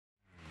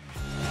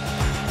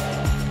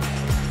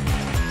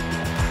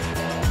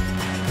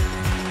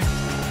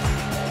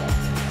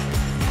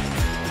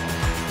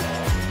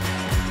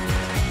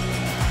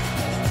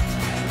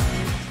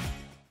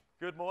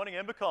morning,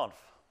 EmberConf.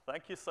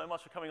 Thank you so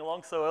much for coming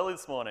along so early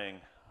this morning.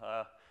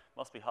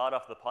 Must be hard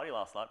after the party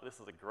last night, but this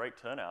is a great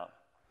turnout.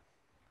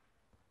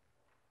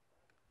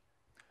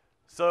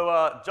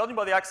 So, judging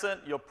by the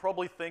accent, you're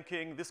probably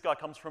thinking this guy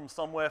comes from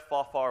somewhere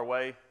far, far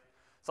away,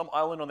 some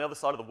island on the other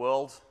side of the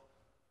world.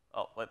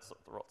 Oh, that's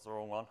the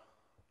wrong one.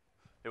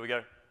 Here we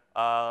go.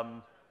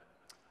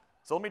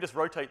 So let me just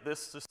rotate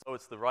this just so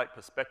it's the right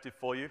perspective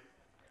for you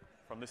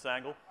from this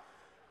angle.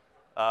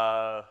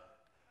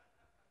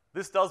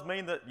 This does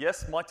mean that,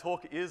 yes, my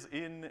talk is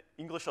in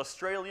English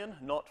Australian,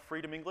 not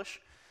Freedom English.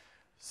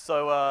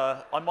 So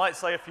I might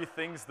say a few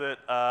things that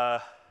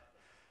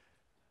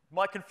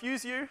might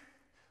confuse you.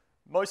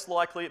 Most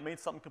likely it means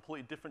something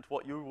completely different to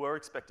what you were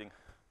expecting.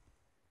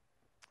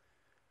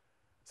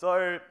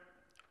 So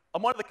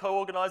I'm one of the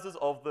co-organizers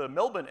of the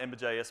Melbourne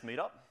Ember.js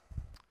meetup.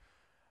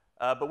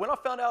 But when I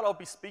found out I'll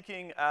be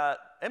speaking at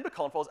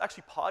EmberConf, I was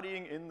actually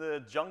partying in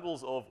the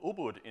jungles of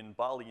Ubud in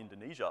Bali,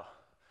 Indonesia.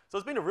 So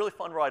it's been a really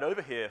fun ride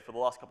over here for the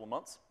last couple of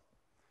months.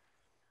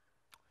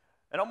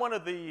 And I'm one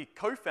of the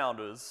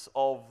co-founders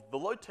of the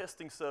load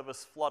testing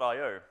service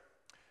Flood.io.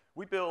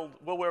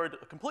 We're a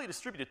completely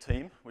distributed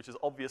team, which is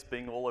obvious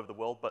being all over the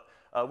world, but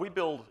we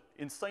build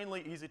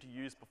insanely easy to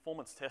use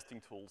performance testing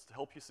tools to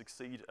help you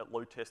succeed at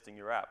load testing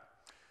your app.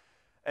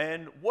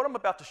 And what I'm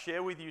about to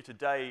share with you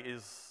today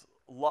is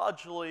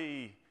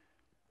largely,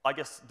 I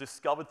guess,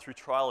 discovered through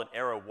trial and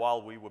error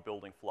while we were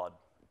building Flood.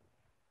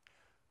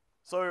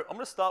 So I'm going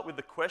to start with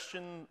the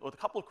question, or a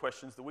couple of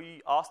questions that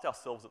we asked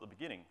ourselves at the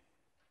beginning.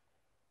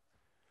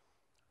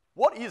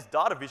 What is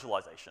data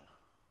visualization?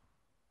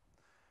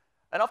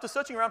 And after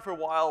searching around for a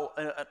while,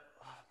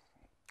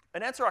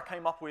 an answer I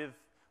came up with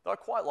that I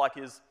quite like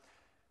is,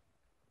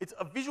 it's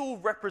a visual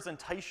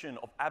representation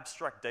of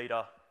abstract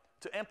data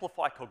to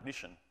amplify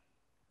cognition.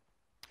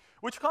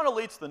 Which kind of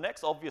leads to the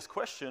next obvious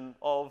question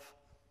of,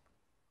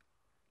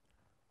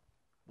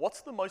 what's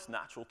the most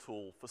natural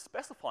tool for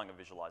specifying a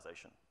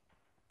visualization?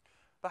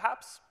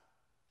 Perhaps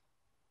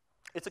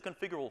it's a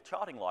configurable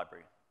charting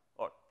library,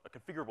 or a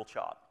configurable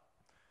chart,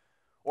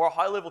 or a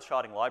high-level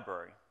charting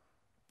library,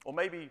 or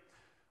maybe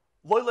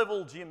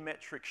low-level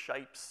geometric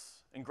shapes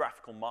and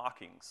graphical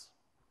markings.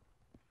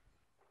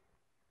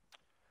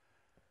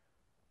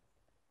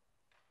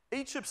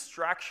 Each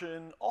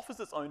abstraction offers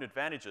its own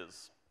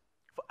advantages.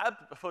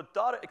 For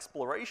data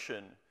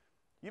exploration,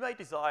 you may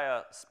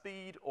desire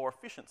speed or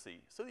efficiency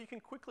so that you can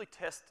quickly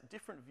test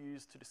different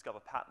views to discover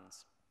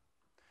patterns.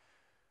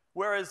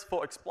 Whereas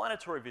for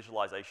explanatory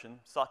visualization,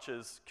 such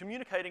as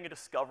communicating a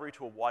discovery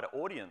to a wider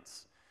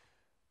audience,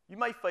 you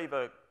may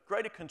favor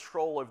greater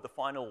control over the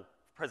final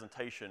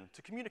presentation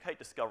to communicate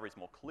discoveries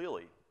more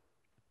clearly.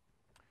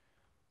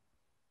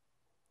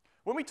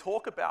 When we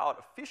talk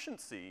about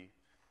efficiency,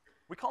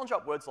 we conjure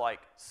up words like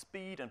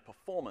speed and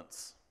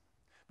performance.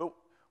 But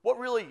what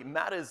really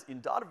matters in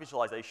data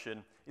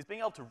visualization is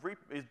being able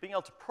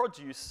to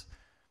produce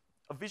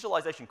a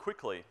visualization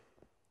quickly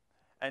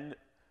and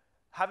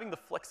having the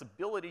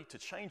flexibility to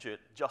change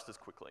it just as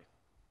quickly.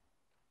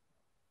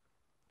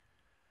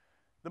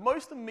 The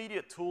most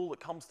immediate tool that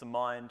comes to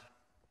mind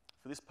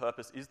for this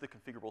purpose is the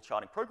configurable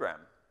charting program,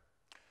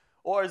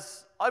 or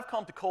as I've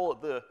come to call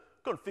it, the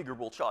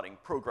configurable charting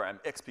program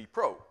XP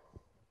Pro.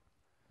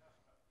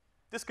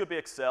 This could be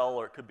Excel,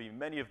 or it could be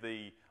many of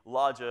the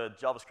larger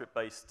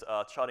JavaScript-based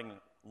charting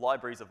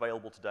libraries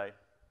available today.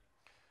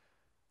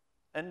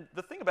 And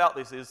the thing about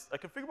this is a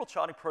configurable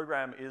charting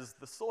program is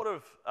the sort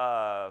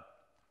of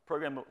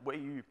program where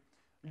you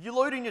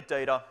load in your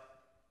data,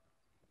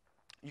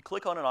 you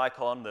click on an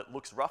icon that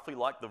looks roughly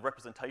like the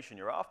representation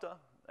you're after,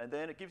 and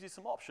then it gives you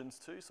some options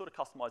to sort of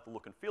customize the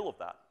look and feel of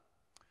that.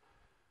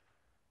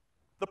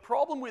 The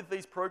problem with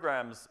these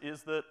programs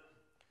is that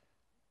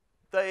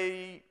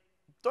they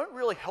don't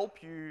really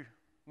help you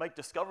make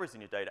discoveries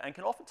in your data and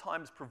can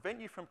oftentimes prevent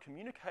you from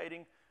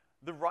communicating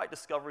the right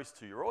discoveries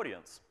to your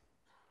audience.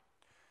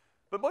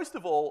 But most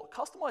of all,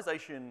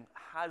 customization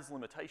has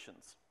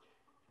limitations.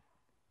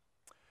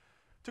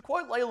 To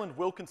quote Leyland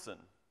Wilkinson,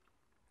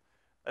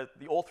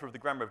 the author of The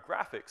Grammar of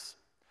Graphics,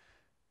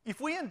 if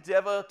we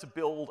endeavor to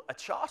build a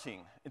charting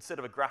instead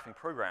of a graphing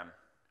program,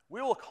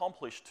 we will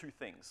accomplish two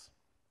things.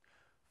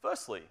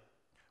 Firstly,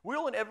 we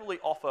will inevitably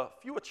offer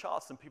fewer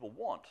charts than people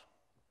want.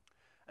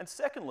 And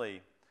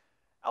secondly,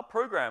 our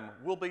program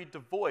will be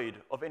devoid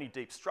of any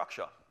deep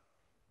structure.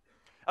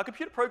 Our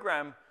computer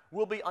program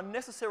will be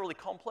unnecessarily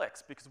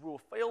complex because we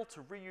will fail to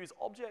reuse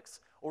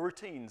objects or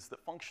routines that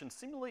function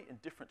similarly in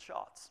different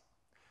charts.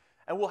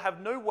 And we'll have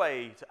no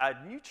way to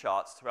add new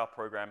charts to our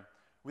program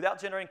without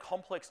generating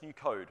complex new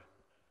code.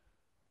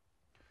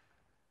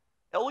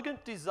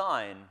 Elegant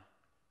design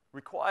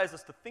requires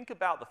us to think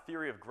about the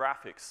theory of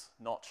graphics,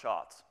 not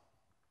charts.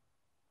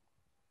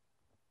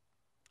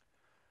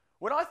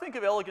 When I think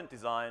of elegant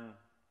design,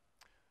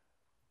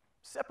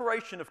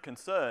 separation of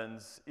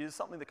concerns is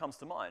something that comes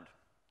to mind.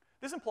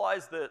 This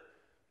implies that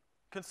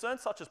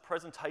concerns such as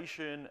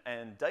presentation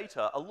and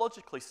data are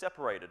logically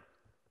separated.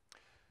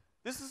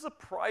 This is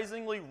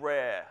surprisingly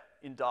rare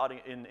in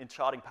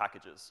charting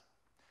packages.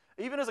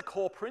 even as a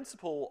core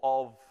principle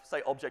of,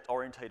 say,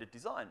 object-oriented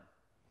design.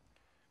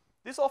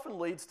 This often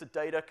leads to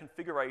data,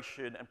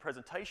 configuration, and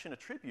presentation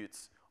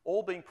attributes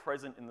all being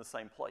present in the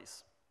same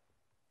place.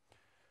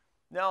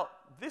 Now,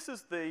 this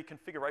is the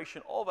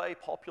configuration of a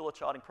popular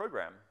charting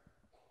program.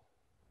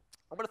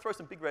 I'm going to throw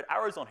some big red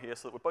arrows on here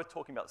so that we're both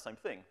talking about the same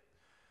thing.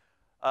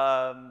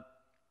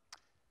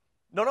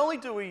 Not only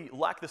do we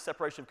lack the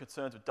separation of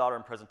concerns with data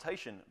and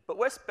presentation, but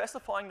we're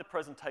specifying the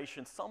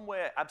presentation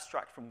somewhere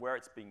abstract from where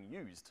it's being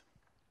used.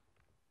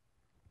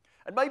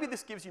 And maybe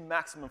this gives you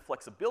maximum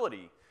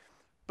flexibility,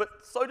 but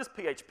so does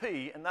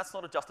PHP, and that's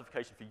not a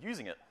justification for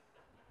using it.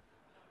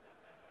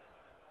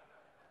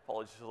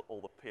 Apologies to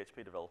all the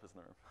PHP developers in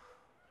the room.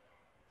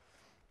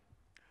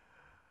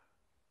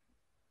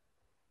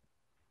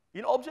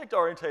 In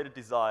object-oriented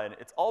design,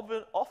 it's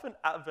often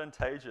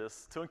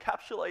advantageous to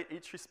encapsulate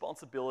each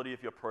responsibility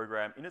of your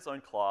program in its own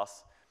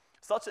class,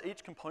 such that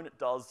each component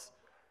does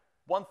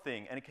one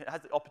thing, and it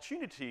has the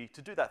opportunity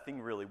to do that thing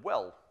really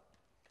well.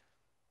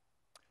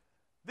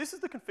 This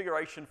is the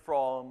configuration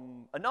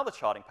from another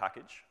charting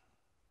package.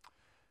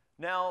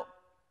 Now,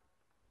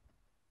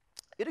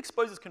 it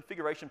exposes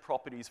configuration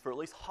properties for at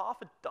least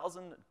half a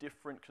dozen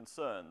different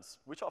concerns,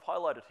 which I've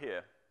highlighted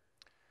here.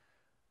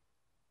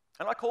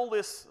 And I call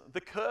this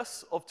the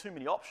curse of too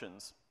many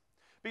options,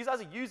 because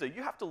as a user,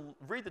 you have to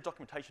read the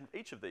documentation of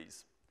each of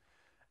these.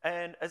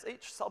 And as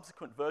each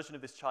subsequent version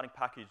of this charting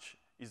package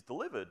is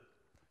delivered,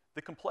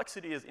 the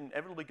complexity is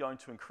inevitably going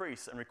to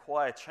increase and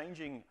require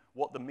changing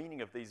what the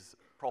meaning of these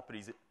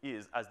properties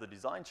is as the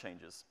design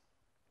changes,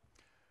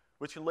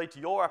 which can lead to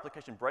your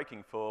application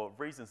breaking for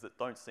reasons that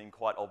don't seem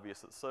quite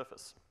obvious at the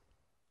surface.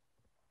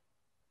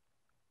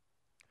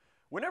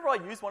 Whenever I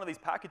use one of these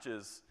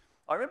packages,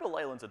 I remember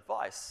Leyland's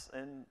advice,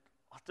 and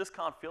I just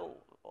can't feel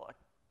like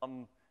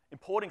I'm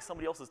importing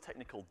somebody else's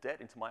technical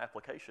debt into my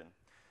application.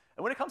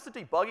 And when it comes to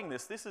debugging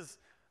this is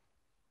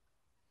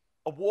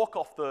a walk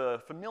off the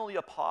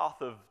familiar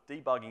path of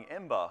debugging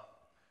Ember,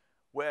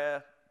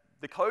 where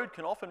the code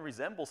can often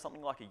resemble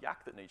something like a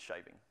yak that needs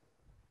shaving.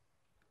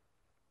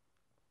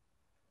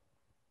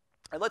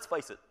 And let's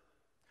face it,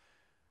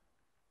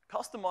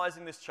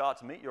 customizing this chart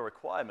to meet your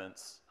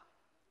requirements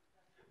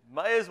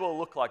may as well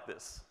look like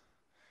this.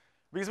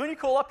 Because when you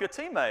call up your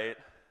teammate,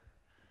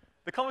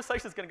 the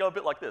conversation is going to go a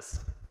bit like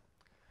this.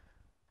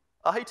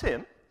 Hey,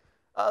 Tim,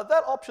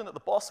 that option that the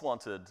boss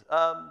wanted,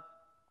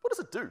 what does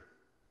it do?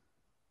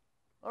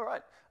 All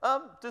right.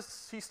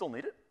 Does he still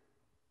need it?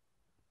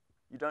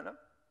 You don't know?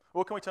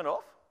 Well, can we turn it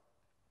off?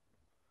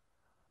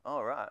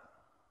 All right.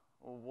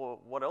 Well,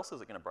 what else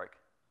is it going to break?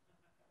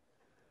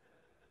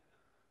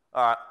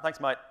 All right. Thanks,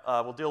 mate.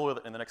 We'll deal with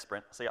it in the next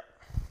sprint. See ya.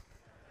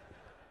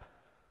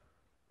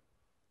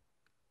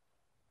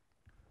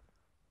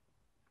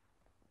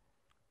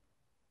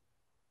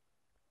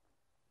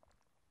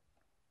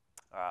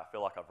 All right, I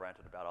feel like I've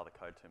ranted about other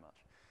code too much.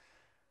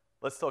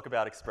 Let's talk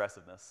about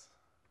expressiveness.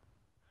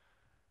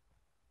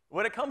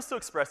 When it comes to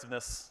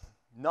expressiveness,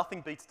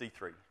 nothing beats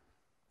D3.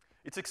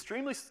 Its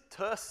extremely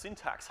terse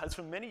syntax has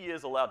for many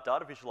years allowed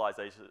data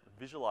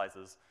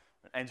visualizers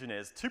and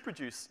engineers to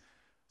produce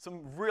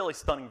some really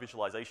stunning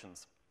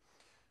visualizations.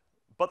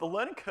 But the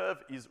learning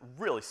curve is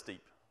really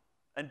steep,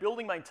 and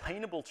building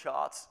maintainable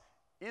charts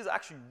is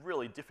actually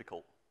really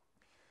difficult.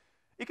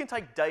 It can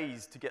take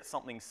days to get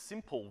something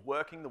simple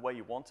working the way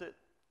you want it,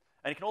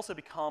 and it can also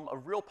become a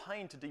real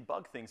pain to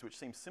debug things which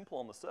seem simple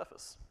on the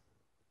surface.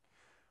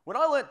 When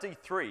I learnt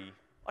D3,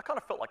 I kind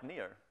of felt like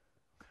Neo.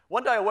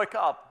 One day I woke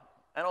up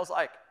and I was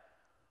like,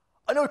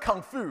 I know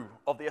Kung Fu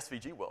of the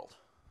SVG world.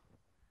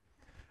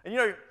 And you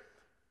know,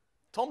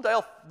 Tom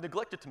Dale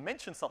neglected to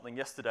mention something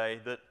yesterday,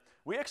 that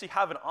we actually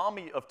have an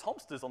army of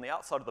Tomsters on the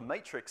outside of the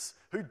Matrix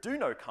who do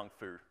know Kung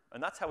Fu,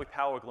 and that's how we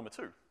power Glimmer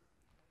 2.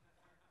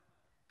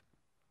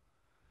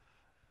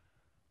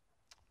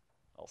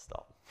 I'll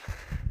stop.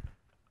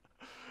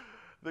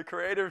 The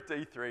creator of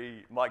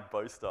D3, Mike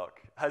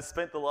Bostock, has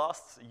spent the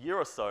last year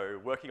or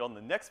so working on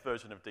the next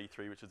version of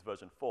D3, which is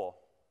version 4.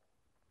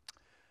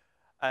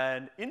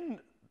 And in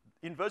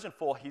version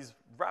 4, he's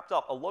wrapped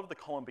up a lot of the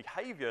common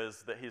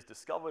behaviors that he's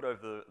discovered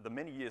over the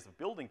many years of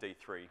building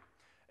D3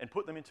 and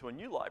put them into a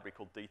new library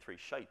called D3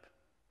 Shape,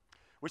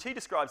 which he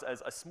describes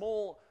as a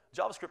small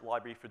JavaScript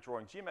library for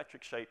drawing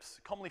geometric shapes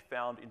commonly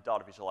found in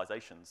data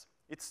visualizations.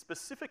 It's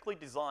specifically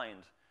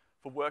designed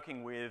for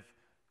working with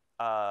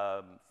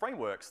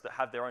frameworks that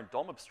have their own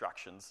DOM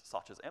abstractions,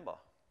 such as Ember.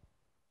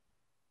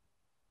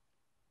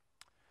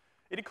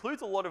 It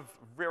includes a lot of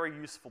very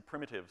useful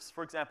primitives.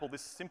 For example,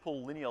 this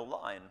simple linear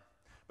line,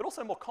 but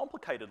also more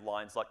complicated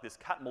lines like this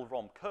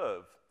cat-Mulrom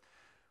curve,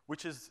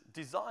 which is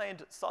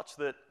designed such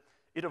that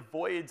it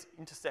avoids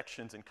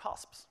intersections and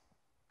cusps.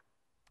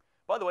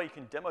 By the way, you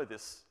can demo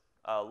this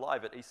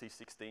live at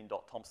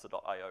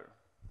ec16.tomster.io.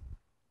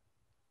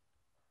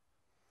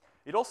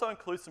 It also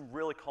includes some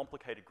really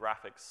complicated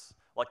graphics,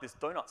 like this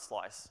donut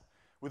slice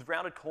with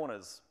rounded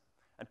corners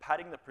and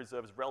padding that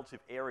preserves relative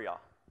area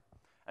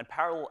and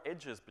parallel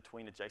edges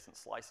between adjacent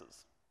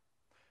slices.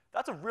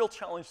 That's a real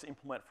challenge to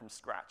implement from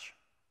scratch.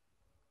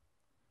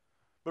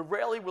 But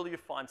rarely will you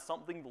find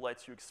something that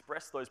lets you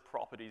express those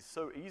properties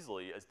so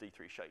easily as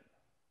D3 shape.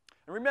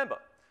 And remember,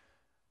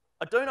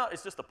 a donut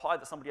is just a pie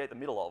that somebody ate the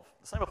middle of.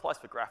 The same applies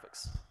for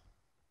graphics.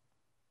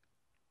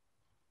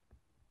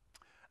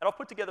 And I've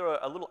put together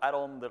a little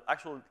add-on that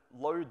actually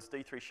loads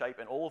D3 shape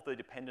and all of the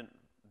dependent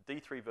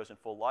D3 version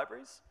 4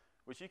 libraries,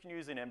 which you can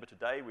use in Ember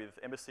today with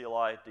Ember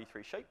CLI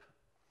D3 shape.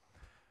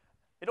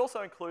 It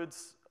also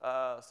includes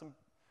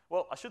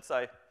well, I should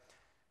say,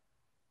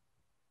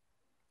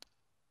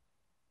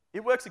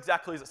 it works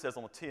exactly as it says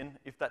on the tin,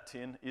 if that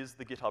tin is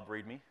the GitHub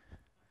README.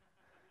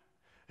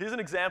 Here's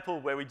an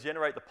example where we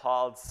generate the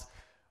paths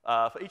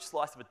for each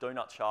slice of a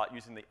donut chart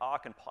using the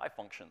arc and pi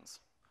functions.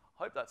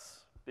 I hope that's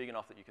big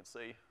enough that you can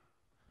see,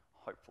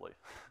 hopefully.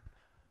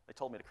 They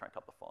told me to crank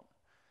up the font.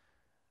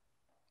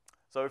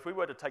 So if we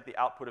were to take the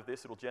output of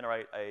this, it'll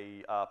generate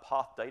a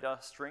path data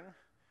string,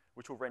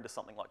 which will render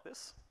something like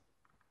this,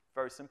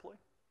 very simply.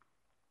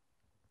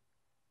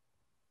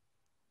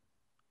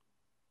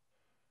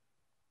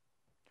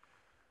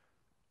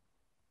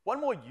 One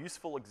more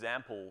useful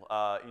example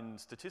in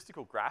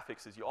statistical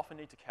graphics is you often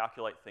need to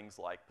calculate things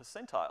like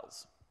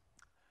percentiles.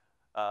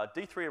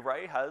 D3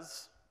 Array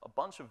has a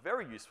bunch of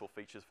very useful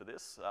features for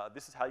this.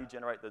 This is how you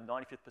generate the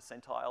 95th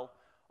percentile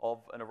of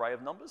an array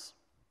of numbers.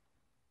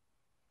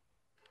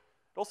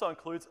 It also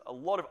includes a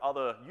lot of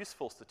other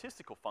useful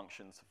statistical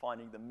functions for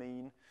finding the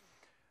mean,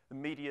 the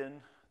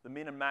median, the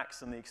min and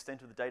max, and the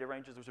extent of the data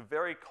ranges, which are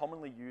very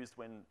commonly used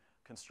when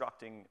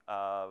constructing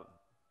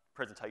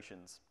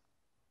presentations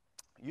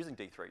using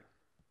D3.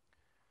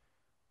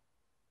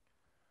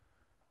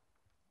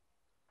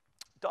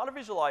 Data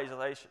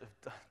visualization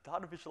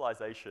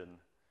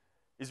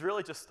is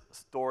really just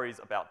stories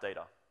about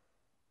data.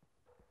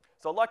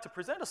 So I'd like to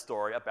present a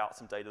story about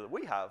some data that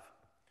we have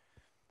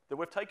that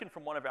we've taken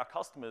from one of our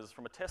customers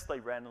from a test they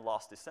ran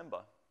last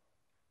December.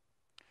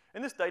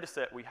 In this data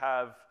set, we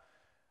have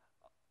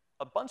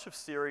a bunch of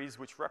series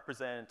which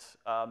represent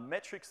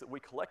metrics that we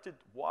collected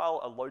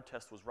while a load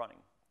test was running.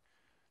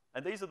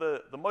 And these are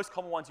the most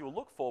common ones you will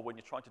look for when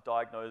you're trying to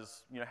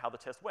diagnose how the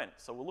test went.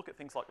 So we'll look at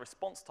things like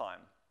response time,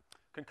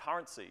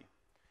 concurrency,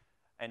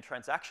 and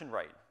transaction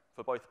rate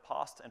for both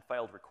passed and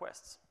failed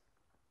requests.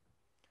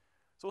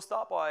 So we'll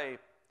start by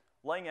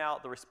laying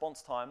out the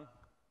response time.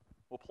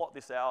 We'll plot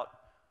this out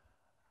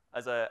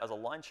as a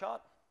line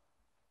chart.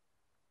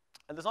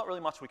 And there's not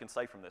really much we can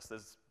say from this.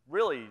 There's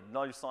really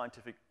no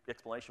scientific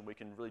explanation we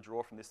can really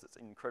draw from this that's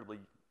incredibly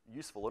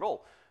useful at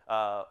all.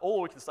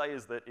 All we can say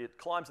is that it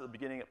climbs at the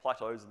beginning, it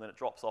plateaus, and then it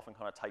drops off and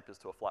kind of tapers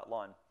to a flat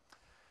line.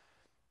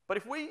 But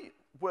if we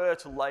were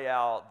to lay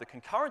out the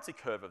concurrency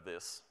curve of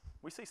this,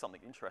 we see something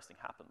interesting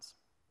happens.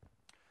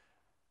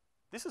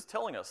 This is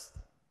telling us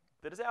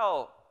that as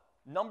our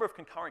number of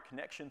concurrent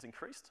connections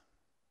increased,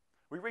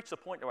 we reached a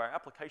point where our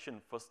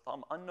application, for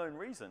some unknown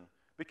reason,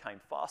 became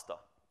faster,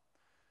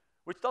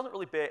 which doesn't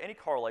really bear any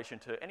correlation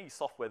to any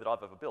software that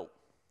I've ever built.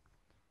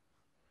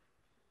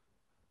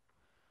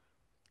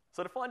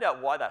 So to find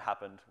out why that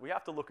happened, we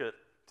have to look at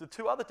the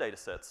two other data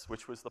sets,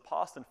 which was the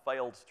passed and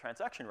failed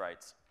transaction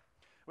rates.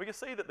 We can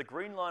see that the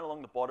green line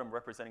along the bottom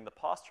representing the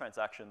passed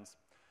transactions,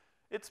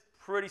 it's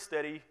pretty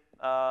steady,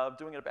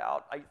 doing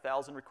about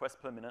 8,000 requests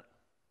per minute.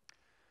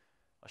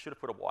 I should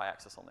have put a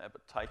y-axis on there,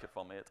 but take it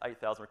from me, it's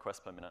 8,000 requests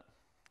per minute.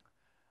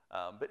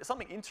 But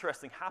something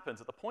interesting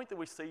happens. At the point that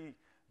we see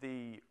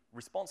the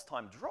response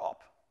time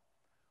drop,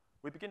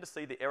 we begin to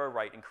see the error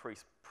rate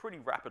increase pretty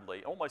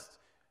rapidly, almost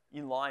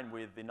in line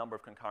with the number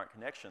of concurrent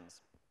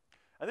connections.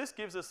 And this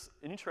gives us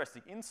an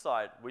interesting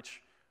insight,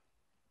 which,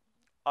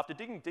 after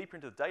digging deeper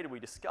into the data, we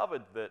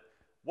discovered that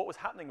what was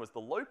happening was the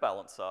load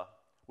balancer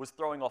was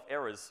throwing off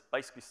errors,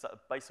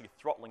 basically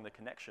throttling the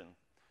connection.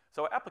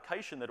 So our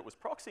application that it was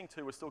proxying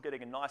to was still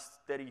getting a nice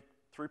steady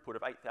throughput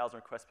of 8,000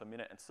 requests per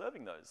minute and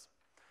serving those.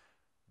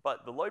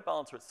 But the load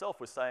balancer itself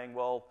was saying,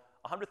 well,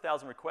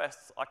 100,000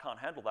 requests, I can't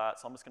handle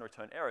that, so I'm just going to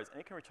return errors. And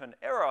it can return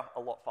error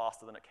a lot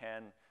faster than it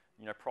can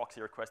proxy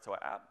a request to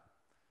our app.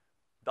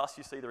 Thus,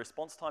 you see the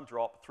response time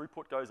drop,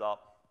 throughput goes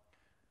up,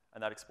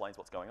 and that explains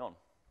what's going on.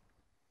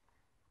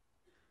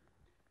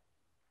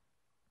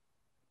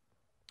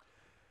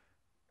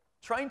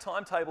 Train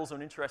timetables are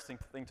an interesting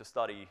thing to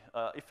study,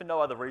 if for no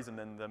other reason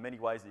than the many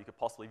ways that you could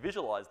possibly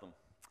visualize them.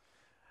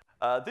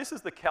 This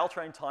is the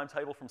Caltrain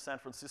timetable from San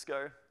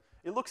Francisco.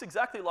 It looks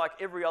exactly like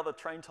every other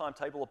train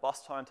timetable or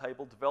bus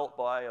timetable developed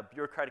by a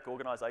bureaucratic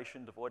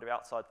organization devoid of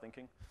outside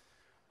thinking.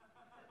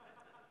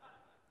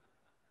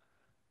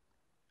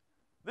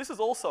 This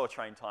is also a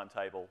train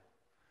timetable,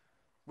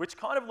 which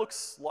kind of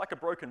looks like a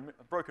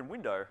broken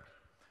window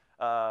with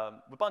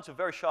a bunch of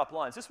very sharp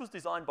lines. This was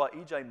designed by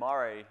E.J.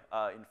 Mare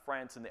in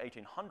France in the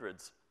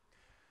 1800s.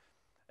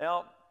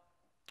 Now,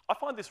 I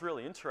find this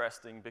really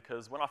interesting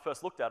because when I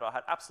first looked at it, I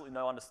had absolutely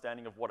no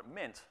understanding of what it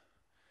meant.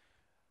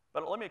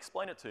 But let me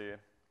explain it to you.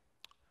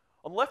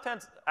 On the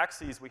left-hand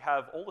axis, we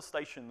have all the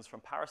stations from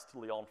Paris to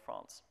Lyon,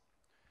 France,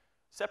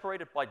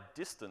 separated by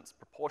distance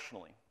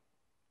proportionally.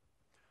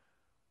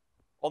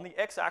 On the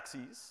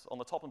x-axis, on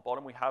the top and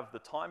bottom, we have the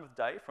time of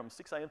day from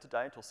 6 a.m.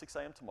 today until 6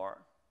 a.m. tomorrow,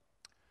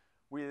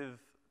 with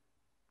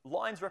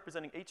lines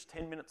representing each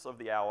 10 minutes of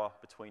the hour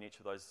between each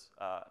of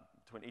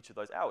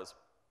those hours.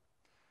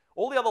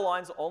 All the other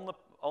lines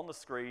on the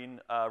screen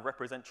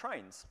represent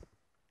trains,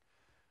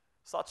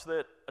 such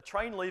that a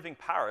train leaving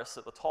Paris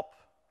at the top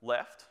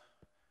left,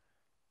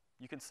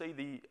 you can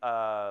see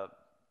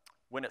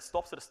when it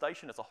stops at a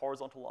station, it's a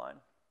horizontal line.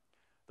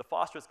 The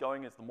faster it's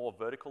going is the more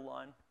vertical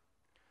line,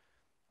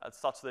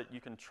 such that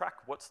you can track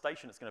what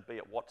station it's going to be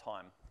at what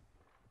time.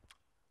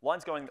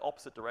 Lines going the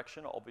opposite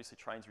direction are obviously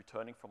trains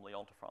returning from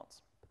Lyon to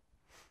France.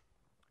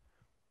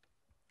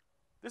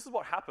 This is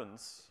what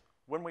happens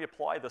when we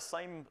apply the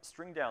same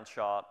string down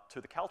chart to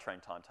the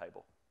Caltrain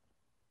timetable.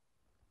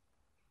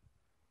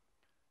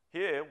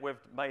 Here, we've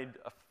made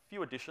a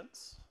few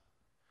additions.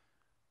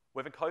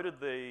 We've encoded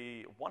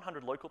the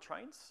 100 local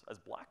trains as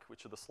black,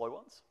 which are the slow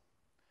ones.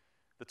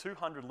 The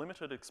 200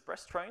 limited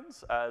express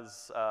trains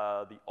as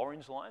the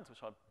orange lines,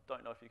 which I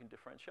don't know if you can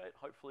differentiate.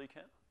 Hopefully you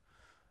can.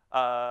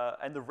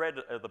 And the red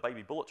are the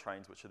baby bullet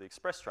trains, which are the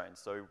express trains.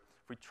 So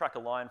if we track a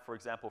line, for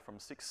example, from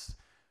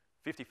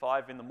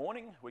 6:55 in the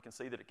morning, we can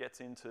see that it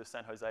gets into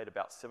San Jose at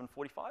about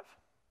 7:45,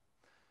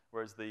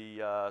 whereas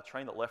the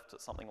train that left at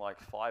something like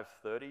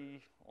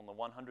 5:30 on the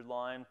 100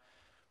 line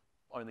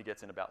only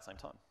gets in about the same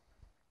time.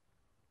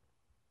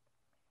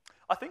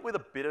 I think with a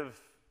bit of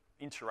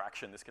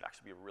interaction, this could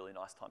actually be a really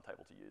nice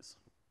timetable to use.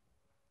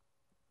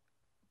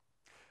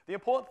 The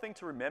important thing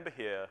to remember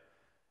here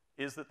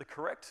is that the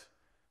correct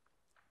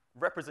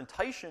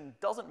representation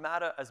doesn't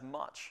matter as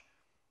much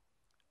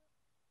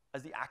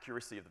as the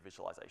accuracy of the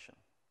visualization.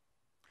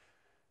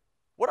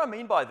 What I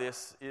mean by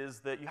this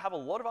is that you have a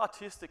lot of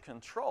artistic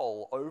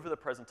control over the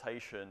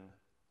presentation,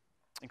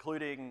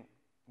 including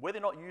whether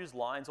or not you use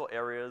lines or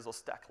areas or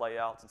stack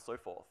layouts and so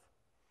forth.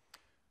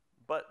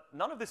 But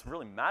none of this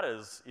really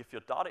matters if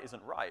your data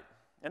isn't right.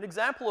 An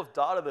example of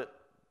data that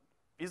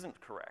isn't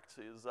correct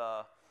is,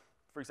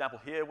 for example,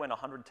 here when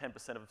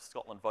 110% of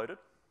Scotland voted.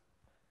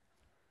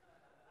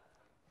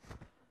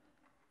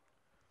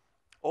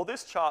 Or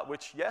this chart,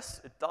 which, yes,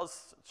 it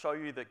does show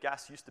you that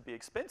gas used to be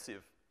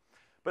expensive,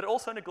 but it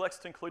also neglects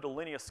to include a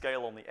linear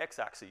scale on the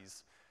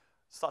x-axis,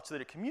 such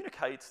that it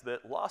communicates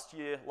that last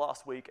year,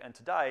 last week, and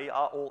today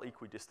are all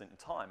equidistant in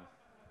time.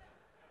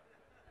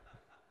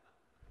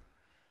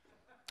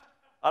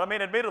 And I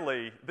mean,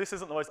 admittedly, this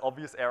isn't the most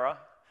obvious error,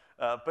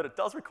 but it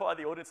does require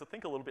the audience to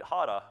think a little bit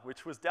harder,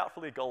 which was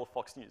doubtfully a goal of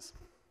Fox News.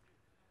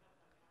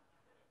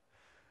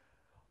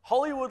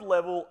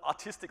 Hollywood-level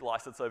artistic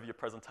license over your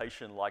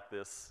presentation like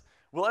this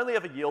will only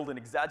ever yield an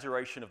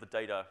exaggeration of the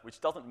data which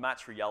doesn't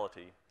match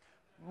reality,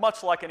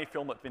 much like any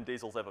film that Vin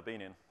Diesel's ever been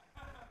in.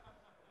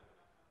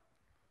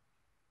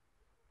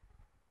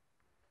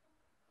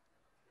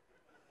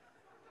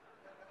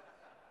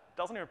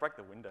 Doesn't even break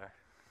the window.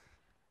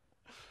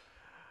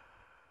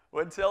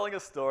 When telling a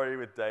story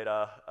with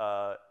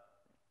data,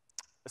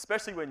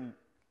 especially when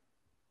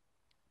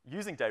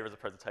using data as a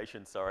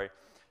presentation,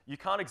 you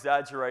can't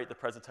exaggerate the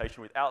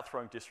presentation without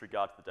throwing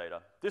disregard to the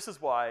data. This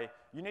is why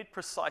you need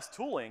precise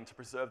tooling to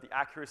preserve the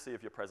accuracy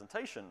of your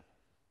presentation.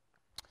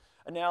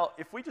 And now,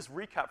 if we just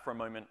recap for a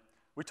moment,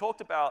 we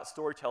talked about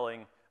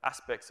storytelling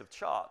aspects of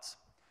charts.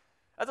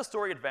 As the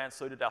story advanced,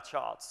 so did our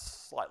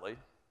charts slightly.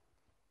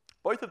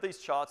 Both of these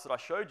charts that I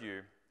showed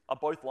you are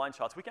both line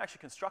charts. We can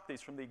actually construct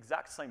these from the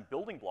exact same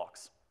building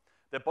blocks.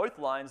 They're both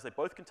lines, they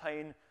both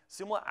contain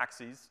similar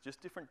axes, just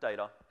different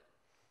data.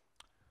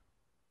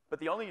 But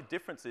the only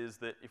difference is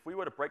that if we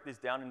were to break these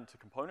down into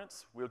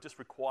components, we'll just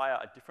require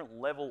a different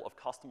level of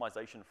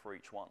customization for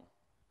each one.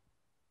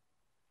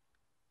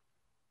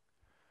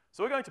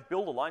 So we're going to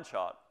build a line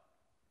chart,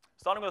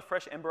 starting with a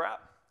fresh Ember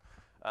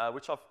app,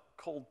 which I've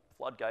called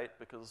Floodgate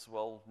because,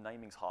 well,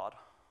 naming's hard.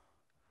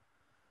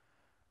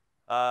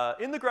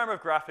 In the grammar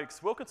of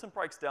graphics, Wilkinson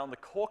breaks down the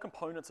core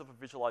components of a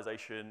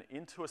visualization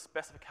into a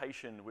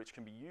specification which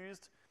can be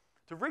used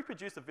to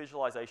reproduce a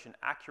visualization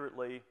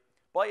accurately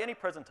by any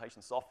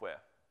presentation software,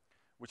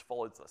 which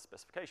follows the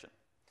specification.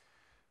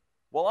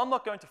 While I'm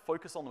not going to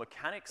focus on the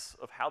mechanics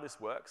of how this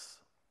works,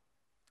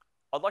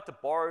 I'd like to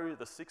borrow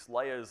the 6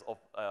 layers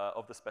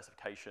of the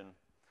specification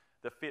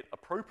that fit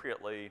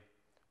appropriately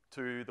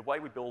to the way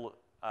we build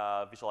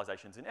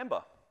visualizations in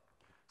Ember.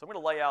 So I'm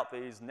going to lay out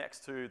these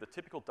next to the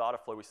typical data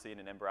flow we see in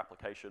an Ember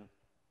application.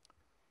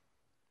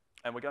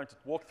 And we're going to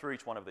walk through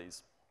each one of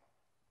these.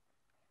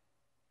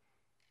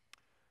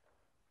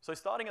 So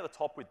starting at the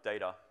top with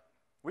data,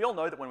 we all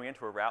know that when we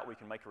enter a route, we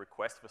can make a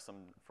request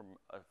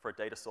for a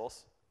data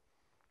source.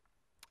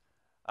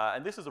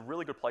 And this is a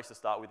really good place to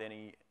start with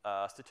any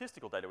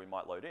statistical data we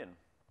might load in.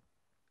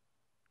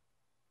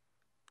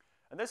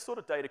 And this sort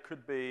of data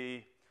could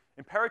be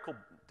empirical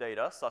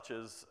data, such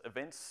as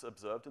events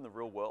observed in the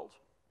real world,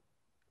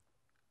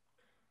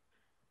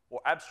 or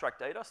abstract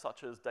data,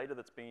 such as data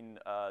that's been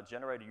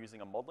generated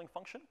using a modeling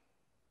function,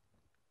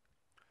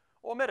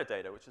 or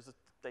metadata, which is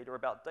data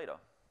about data.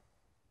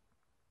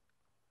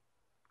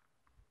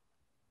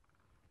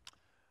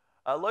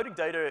 Loading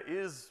data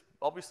is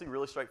obviously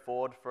really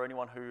straightforward for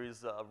anyone who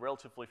is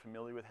relatively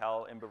familiar with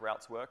how Ember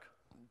routes work.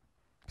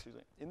 Excuse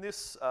me. In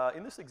this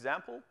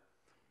example,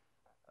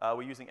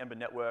 We're using Ember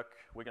Network.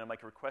 We're going to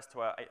make a request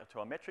to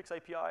our metrics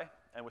API,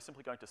 and we're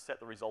simply going to set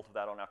the result of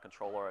that on our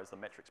controller as the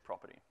metrics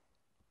property.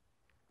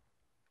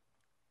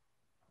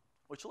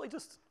 Which leads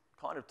us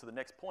kind of to the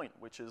next point,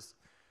 which is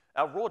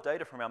our raw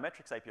data from our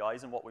metrics API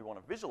isn't what we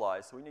want to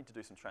visualize, so we need to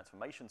do some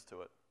transformations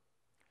to it.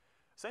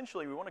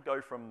 Essentially, we want to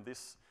go from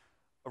this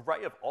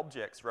array of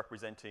objects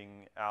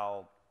representing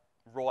our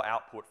raw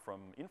output from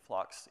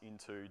Influx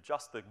into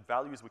just the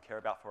values we care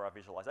about for our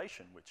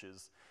visualization, which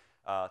is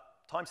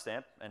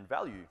timestamp and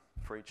value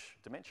for each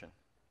dimension.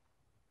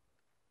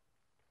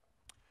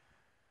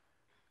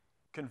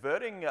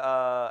 Converting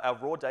our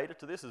raw data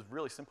to this is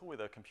really simple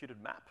with a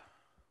computed map,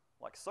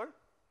 like so.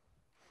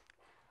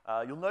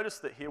 You'll notice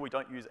that here we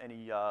don't use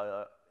any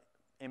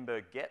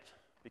Ember get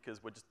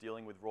because we're just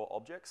dealing with raw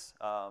objects.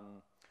 A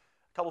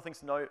couple of things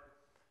to note.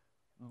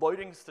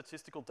 Loading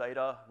statistical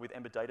data with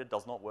Ember data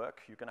does not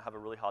work. You're going to have a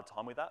really hard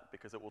time with that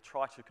because it will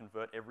try to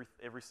convert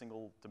every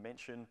single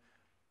dimension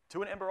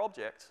to an Ember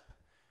object,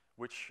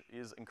 which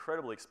is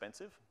incredibly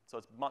expensive. So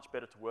it's much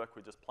better to work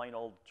with just plain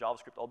old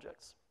JavaScript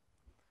objects.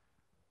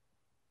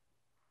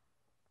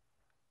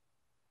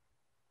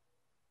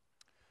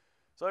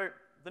 So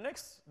the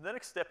next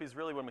step is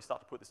really when we start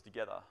to put this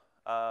together.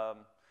 Now,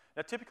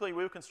 typically,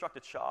 we will construct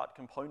a chart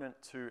component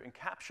to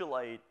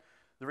encapsulate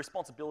the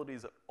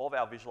responsibilities of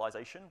our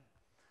visualization,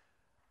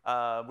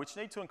 which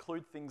need to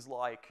include things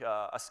like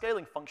a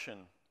scaling function,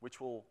 which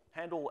will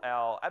handle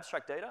our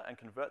abstract data and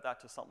convert that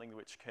to something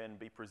which can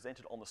be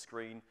presented on the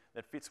screen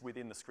that fits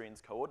within the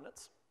screen's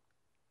coordinates.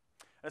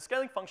 And a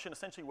scaling function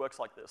essentially works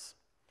like this.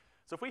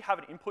 So if we have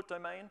an input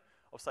domain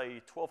of,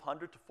 say,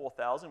 1200 to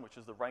 4000, which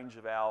is the range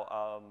of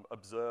our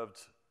observed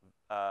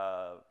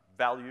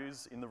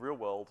values in the real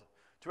world,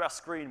 to our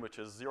screen, which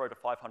is 0 to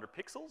 500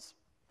 pixels,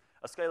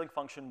 a scaling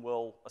function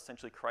will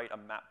essentially create a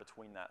map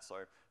between that. So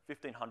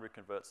 1500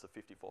 converts to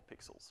 54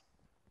 pixels.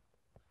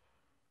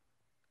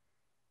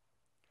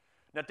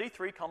 Now,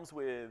 D3 comes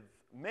with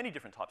many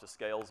different types of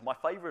scales, my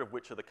favorite of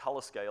which are the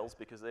color scales,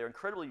 because they're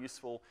incredibly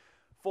useful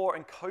for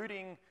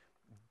encoding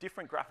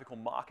different graphical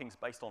markings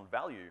based on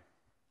value.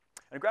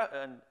 And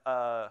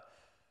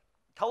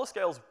color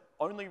scales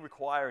only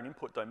require an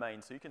input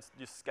domain, so you can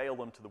just scale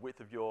them to the width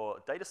of your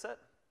data set,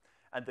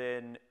 and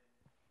then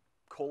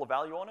call a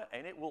value on it,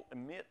 and it will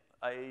emit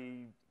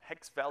a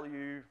hex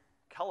value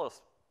color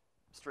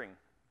string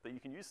that you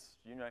can use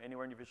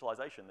anywhere in your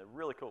visualization. They're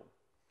really cool.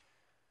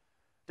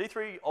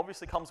 D3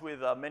 obviously comes with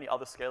many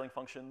other scaling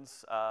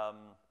functions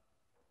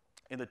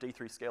in the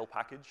D3 scale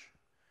package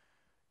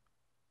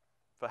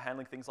for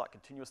handling things like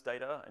continuous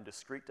data and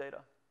discrete data.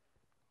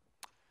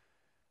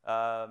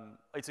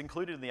 It's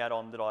included in the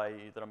add-on that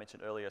I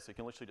mentioned earlier, so you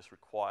can literally just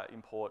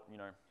import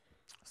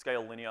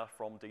scale linear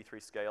from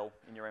D3 scale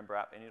in your Ember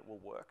app, and it will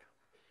work.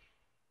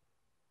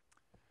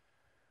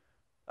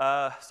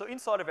 So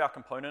inside of our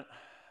component,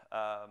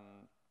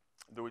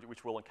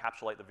 which will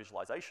encapsulate the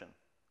visualization,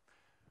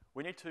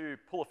 we need to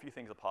pull a few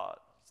things apart.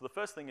 So the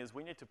first thing is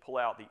we need to pull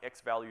out the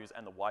X values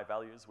and the Y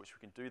values, which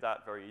we can do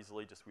that very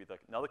easily just with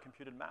another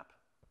computed map.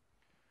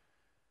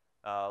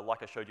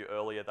 Like I showed you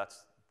earlier,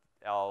 that's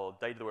our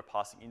data that we're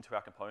passing into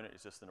our component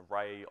is just an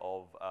array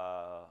of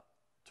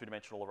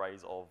two-dimensional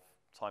arrays of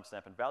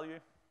timestamp and value.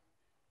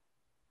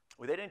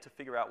 We then need to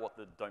figure out what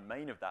the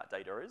domain of that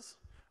data is,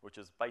 which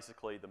is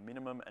basically the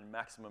minimum and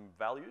maximum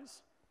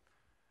values,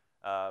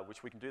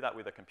 which we can do that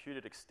with a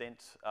computed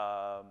extent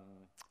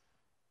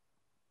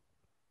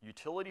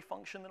utility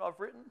function that I've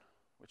written,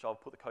 which I'll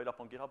put the code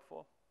up on GitHub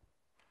for.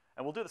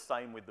 And we'll do the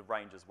same with the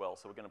range as well.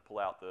 So we're going to pull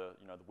out the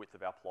width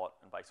of our plot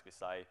and basically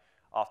say,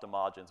 after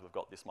margins, we've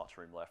got this much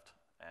room left.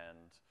 And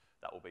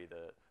that will be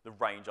the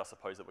range, I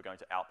suppose, that we're going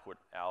to output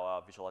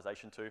our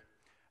visualization to.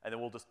 And then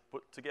we'll just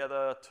put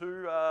together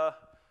two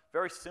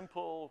very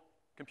simple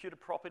computed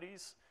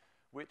properties,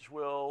 which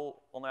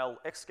will, on our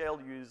X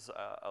scale, use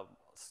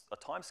a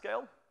time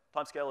scale.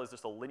 Time scale is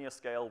just a linear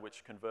scale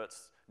which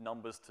converts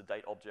numbers to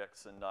date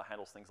objects and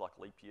handles things like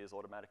leap years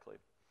automatically.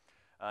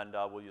 And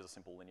we'll use a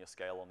simple linear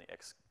scale on the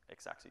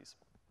x-axis.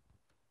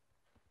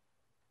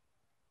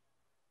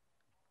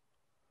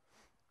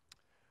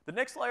 The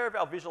next layer of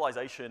our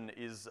visualization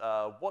is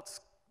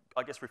what's,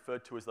 I guess,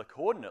 referred to as the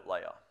coordinate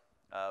layer,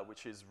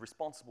 which is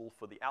responsible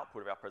for the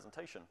output of our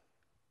presentation.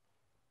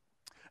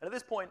 And at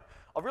this point,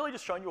 I've really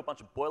just shown you a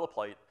bunch of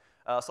boilerplate,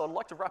 so I'd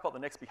like to wrap up the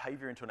next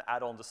behavior into an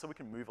add-on just so we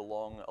can move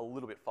along a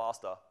little bit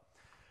faster.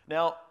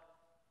 Now,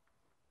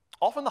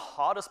 often the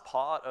hardest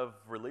part of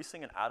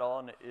releasing an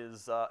add-on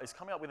is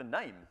coming up with a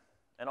name.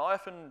 And I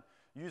often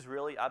use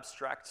really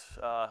abstract,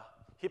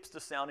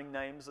 hipster-sounding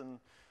names and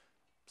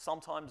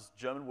sometimes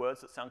German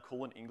words that sound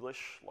cool in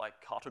English, like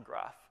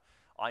Kartograph,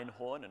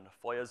 Einhorn, and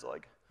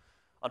Feuerzeug.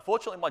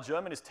 Unfortunately, my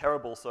German is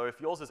terrible, so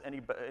if yours is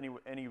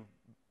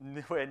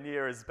anywhere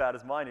near as bad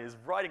as mine is,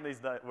 writing these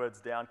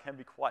words down can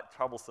be quite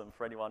troublesome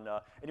for anyone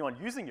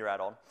using your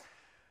add-on.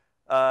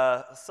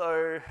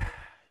 So,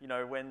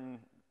 when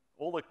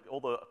all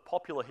the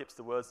popular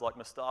hipster words like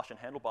moustache and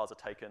handlebars are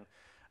taken,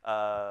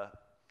 I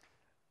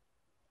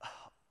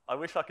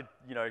wish I could,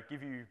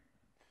 give you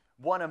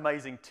one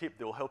amazing tip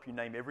that will help you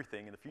name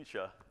everything in the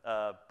future,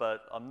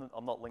 but I'm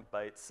not link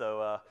bait,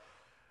 so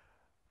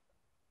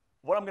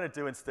what I'm going to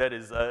do instead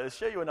is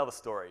share you another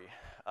story.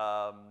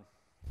 For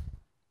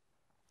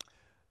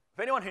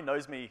anyone who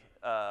knows me,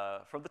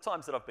 from the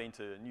times that I've been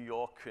to New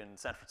York and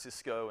San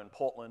Francisco and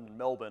Portland and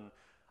Melbourne,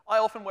 I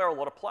often wear a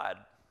lot of plaid.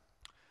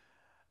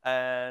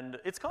 And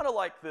it's kind of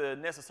like the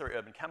necessary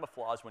urban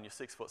camouflage when you're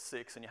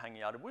 6'6" and you're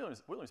hanging out in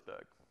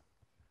Williamsburg.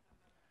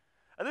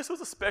 And this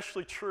was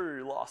especially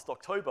true last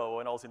October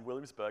when I was in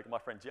Williamsburg and my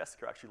friend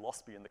Jessica actually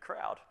lost me in the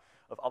crowd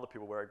of other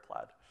people wearing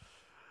plaid.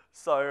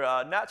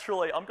 So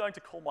naturally, I'm going to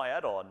call my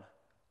add-on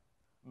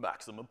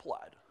Maximum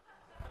Plaid.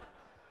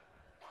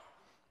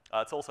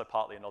 It's also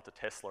partly a nod to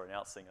Tesla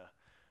announcing a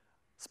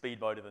speed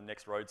mode in the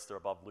next Roadster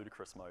above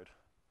ludicrous mode,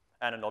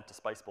 and a nod to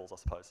Spaceballs, I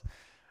suppose.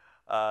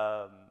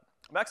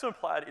 Maximum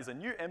Plaid is a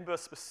new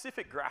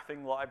Ember-specific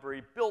graphing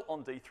library built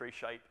on D3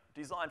 shape,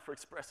 designed for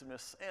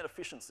expressiveness and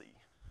efficiency.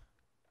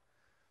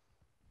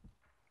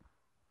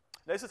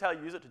 Now, this is how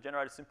you use it to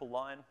generate a simple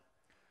line.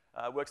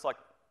 It works like,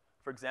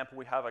 for example,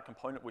 we have a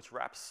component which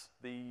wraps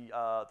the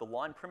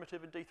line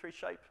primitive in D3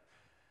 shape.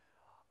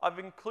 I've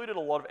included a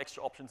lot of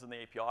extra options in the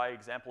API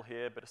example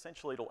here, but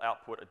essentially it'll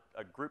output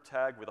a group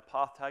tag with a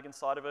path tag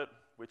inside of it,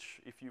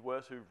 which if you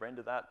were to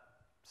render that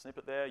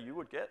snippet there, you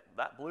would get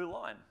that blue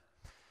line.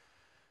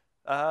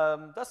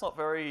 That's not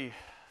very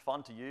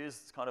fun to use.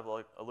 It's kind of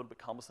like a little bit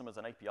cumbersome as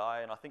an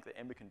API, and I think that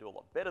Ember can do a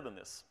lot better than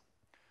this.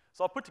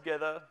 So I put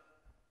together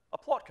a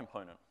plot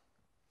component,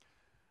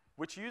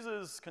 which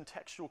uses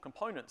contextual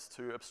components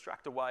to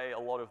abstract away a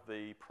lot of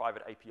the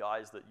private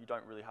APIs that you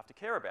don't really have to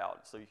care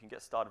about, so you can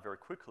get started very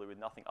quickly with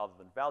nothing other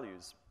than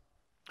values.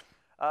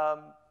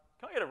 Can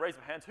I get a raise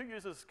of hands? Who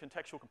uses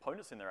contextual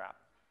components in their app?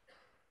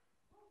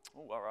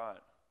 Oh, all right.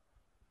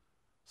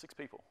 6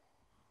 people.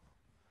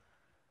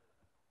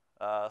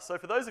 So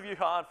for those of you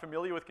who aren't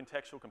familiar with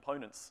contextual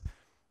components,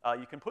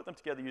 you can put them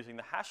together using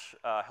the hash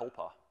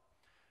helper.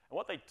 And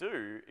what they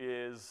do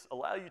is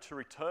allow you to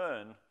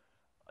return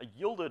a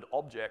yielded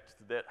object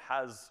that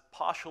has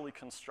partially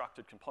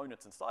constructed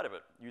components inside of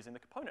it using the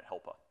component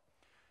helper,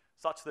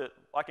 such that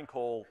I can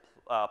call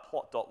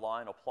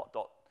plot.line or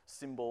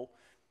plot.symbol,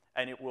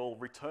 and it will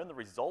return the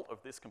result of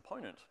this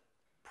component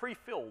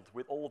pre-filled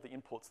with all of the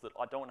inputs that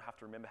I don't have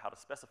to remember how to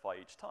specify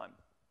each time.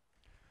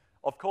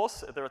 Of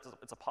course,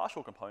 it's a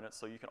partial component,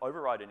 so you can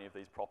override any of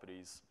these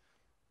properties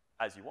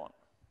as you want.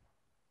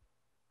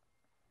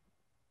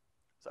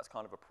 So that's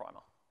kind of a primer.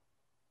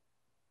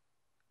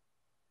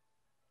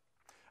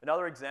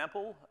 Another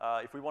example,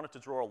 if we wanted to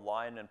draw a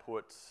line and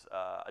put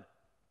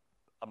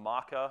a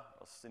marker,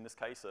 in this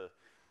case a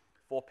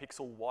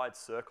 4-pixel wide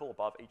circle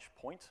above each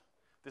point,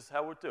 this is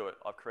how we'd do it.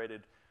 I've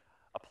created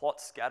a plot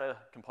scatter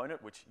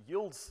component which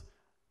yields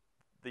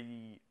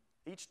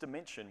each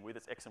dimension with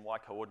its x and y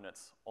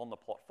coordinates on the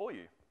plot for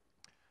you.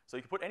 So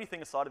you can put anything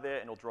inside of there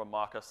and it'll draw a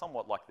marker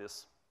somewhat like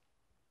this.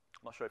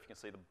 I'm not sure if you can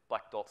see the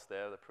black dots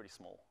there, they're pretty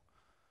small.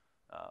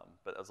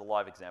 But as a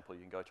live example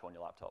you can go to on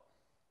your laptop.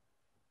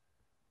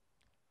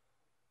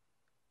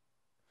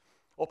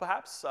 Or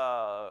perhaps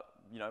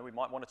we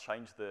might want to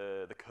change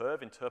the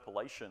curve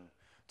interpolation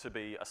to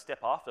be a step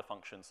after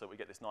function so we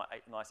get this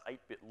nice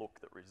 8-bit look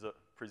that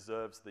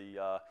preserves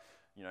the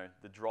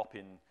drop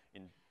in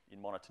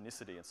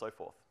monotonicity and so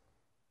forth.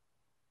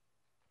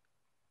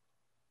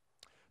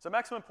 So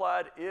Maximum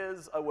Plaid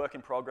is a work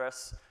in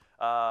progress.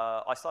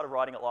 I started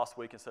writing it last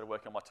week instead of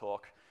working on my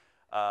talk.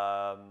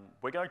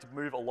 We're going to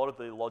move a lot of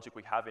the logic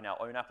we have in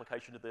our own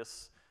application to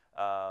this.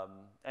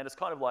 And it's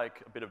kind of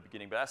like a bit of a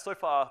beginning. But so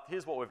far,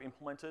 here's what we've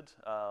implemented.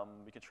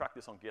 You can track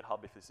this on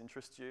GitHub if this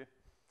interests you.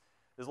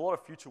 There's a lot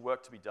of future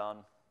work to be done.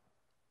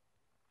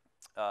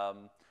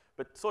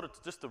 But sort of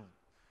just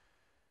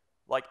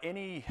like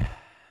any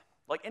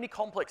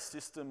complex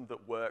system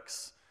that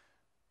works,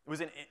 it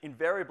was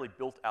invariably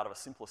built out of a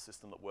simpler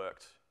system that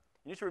worked.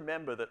 You need to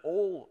remember that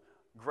all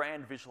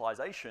grand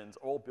visualizations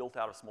are all built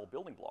out of small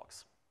building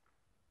blocks.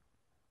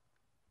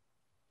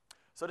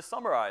 So to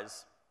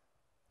summarize,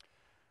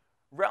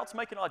 routes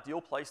make an ideal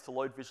place to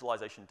load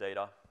visualization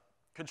data.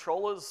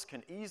 Controllers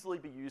can easily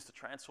be used to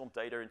transform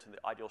data into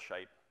the ideal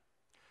shape.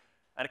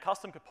 And a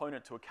custom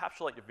component to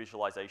encapsulate your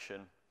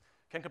visualization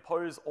can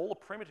compose all the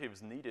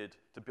primitives needed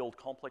to build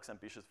complex,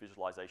 ambitious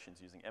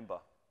visualizations using Ember.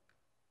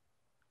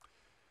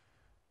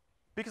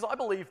 Because I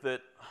believe that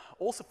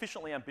all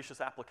sufficiently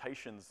ambitious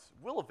applications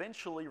will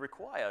eventually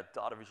require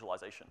data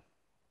visualization.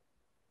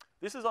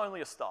 This is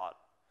only a start.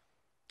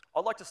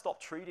 I'd like to stop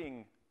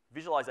treating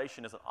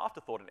visualization as an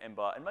afterthought in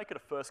Ember and make it a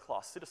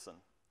first-class citizen.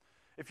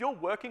 If you're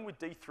working with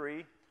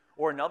D3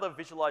 or another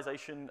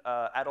visualization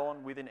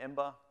add-on within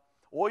Ember,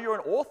 or you're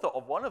an author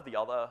of one of the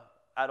other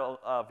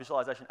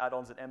visualization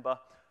add-ons in Ember,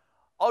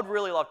 I'd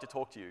really love to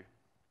talk to you.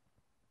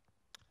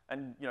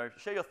 And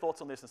share your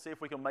thoughts on this and see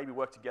if we can maybe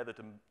work together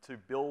to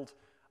build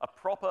a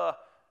proper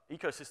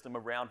ecosystem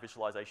around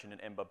visualization in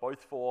Ember,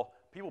 both for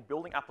people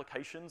building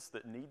applications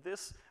that need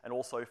this and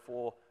also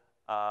for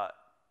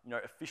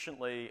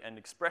efficiently and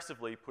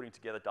expressively putting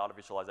together data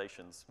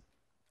visualizations.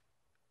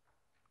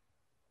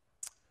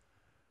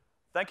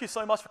 Thank you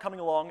so much for coming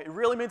along. It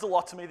really means a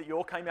lot to me that you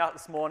all came out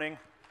this morning.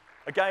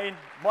 Again,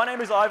 my name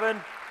is Ivan.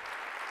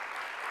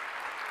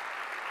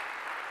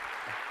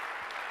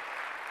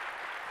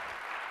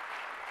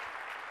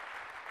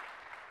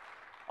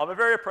 I'm a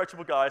very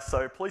approachable guy,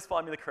 so please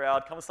find me in the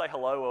crowd. Come and say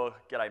hello or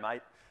g'day,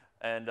 mate.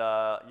 And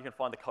you can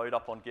find the code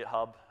up on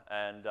GitHub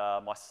and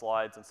my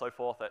slides and so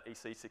forth at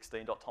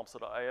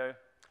ec16.tomster.io.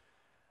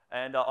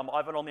 And I'm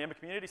Ivan on the Ember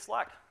community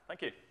Slack.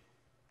 Thank you.